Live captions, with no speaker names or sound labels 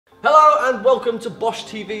Hello and welcome to BOSH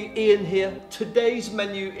TV, Ian here. Today's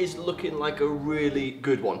menu is looking like a really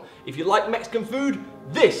good one. If you like Mexican food,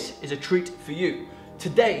 this is a treat for you.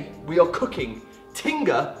 Today we are cooking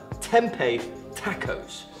Tinga Tempeh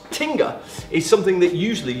tacos. Tinga is something that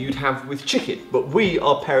usually you'd have with chicken, but we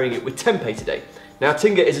are pairing it with tempeh today. Now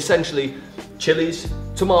Tinga is essentially chilies,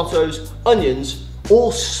 tomatoes, onions,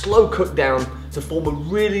 all slow cooked down to form a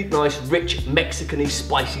really nice, rich, Mexican-y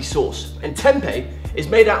spicy sauce. And tempeh is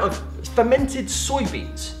made out of fermented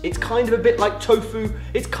soybeans. It's kind of a bit like tofu,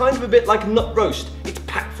 it's kind of a bit like nut roast. It's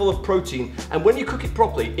packed full of protein, and when you cook it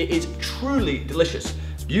properly, it is truly delicious.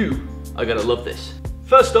 You are gonna love this.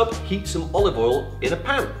 First up, heat some olive oil in a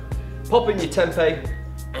pan. Pop in your tempeh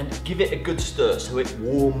and give it a good stir so it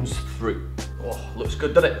warms through. Oh, looks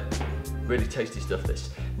good, doesn't it? Really tasty stuff,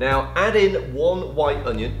 this. Now add in 1 white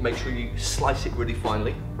onion, make sure you slice it really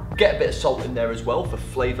finely. Get a bit of salt in there as well for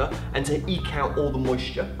flavour and to eke out all the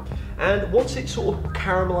moisture. And once it's sort of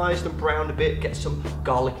caramelised and browned a bit, get some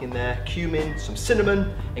garlic in there, cumin, some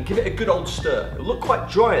cinnamon, and give it a good old stir. It'll look quite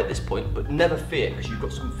dry at this point, but never fear, because you've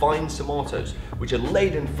got some fine tomatoes, which are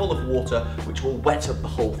laden full of water, which will wet up the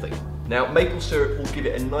whole thing. Now, maple syrup will give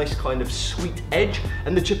it a nice kind of sweet edge,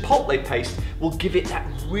 and the chipotle paste will give it that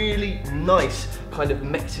really nice kind of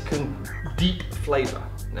Mexican deep flavour.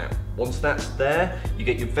 Now, once that's there, you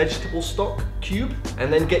get your vegetable stock cube,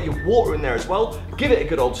 and then get your water in there as well. Give it a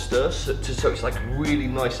good old stir so it's like really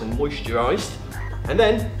nice and moisturised. And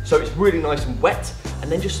then, so it's really nice and wet, and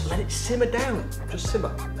then just let it simmer down. Just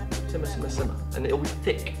simmer, simmer, simmer, simmer, and it'll be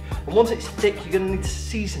thick. And once it's thick, you're gonna need to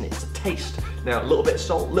season it to taste. Now, a little bit of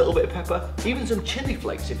salt, a little bit of pepper, even some chili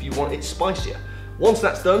flakes if you want it spicier. Once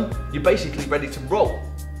that's done, you're basically ready to roll,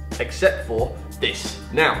 except for this.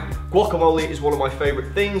 Now, guacamole is one of my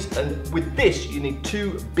favorite things, and with this, you need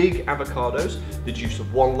 2 big avocados, the juice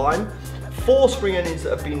of 1 lime, 4 spring onions that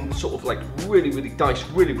have been sort of like really diced,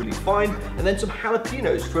 really fine, and then some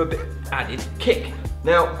jalapenos for a bit added kick.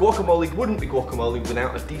 Now, guacamole wouldn't be guacamole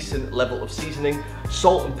without a decent level of seasoning.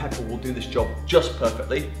 Salt and pepper will do this job just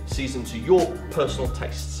perfectly, seasoned to your personal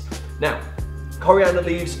tastes. Now, coriander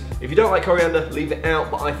leaves, if you don't like coriander, leave it out,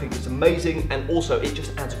 but I think it's amazing, and also it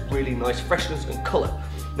just adds really nice freshness and colour.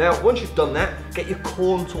 Now, once you've done that, get your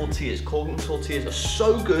corn tortillas. Corn tortillas are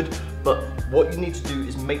so good, but what you need to do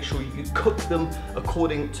is make sure you cook them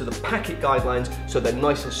according to the packet guidelines so they're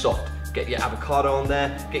nice and soft. Get your avocado on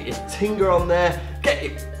there, get your tinga on there, get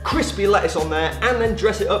your crispy lettuce on there, and then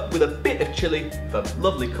dress it up with a bit of chili for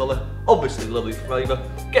lovely colour, obviously lovely flavour.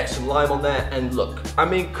 Get some lime on there, and look, I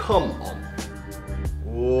mean, come on.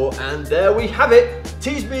 Oh, and there we have it,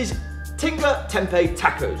 TBSP's Tinga Tempeh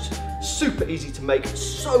tacos. Super easy to make,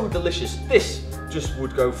 so delicious. This just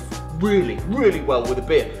would go really well with a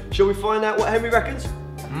beer. Shall we find out what Henry reckons?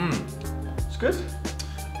 It's good.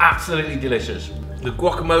 Absolutely delicious. The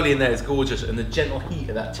guacamole in there is gorgeous, and the gentle heat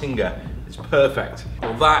of that tinga is perfect.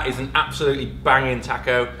 Well, that is an absolutely banging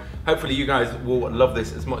taco. Hopefully you guys will love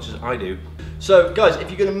this as much as I do. So guys,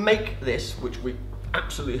 if you're gonna make this, which we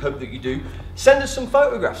absolutely hope that you do, send us some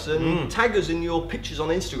photographs and tag us in your pictures on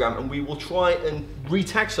Instagram, and we will try and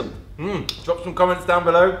re-tag some. Drop some comments down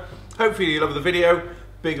below. Hopefully you love the video.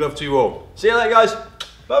 Big love to you all. See you later, guys.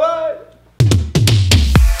 Bye bye.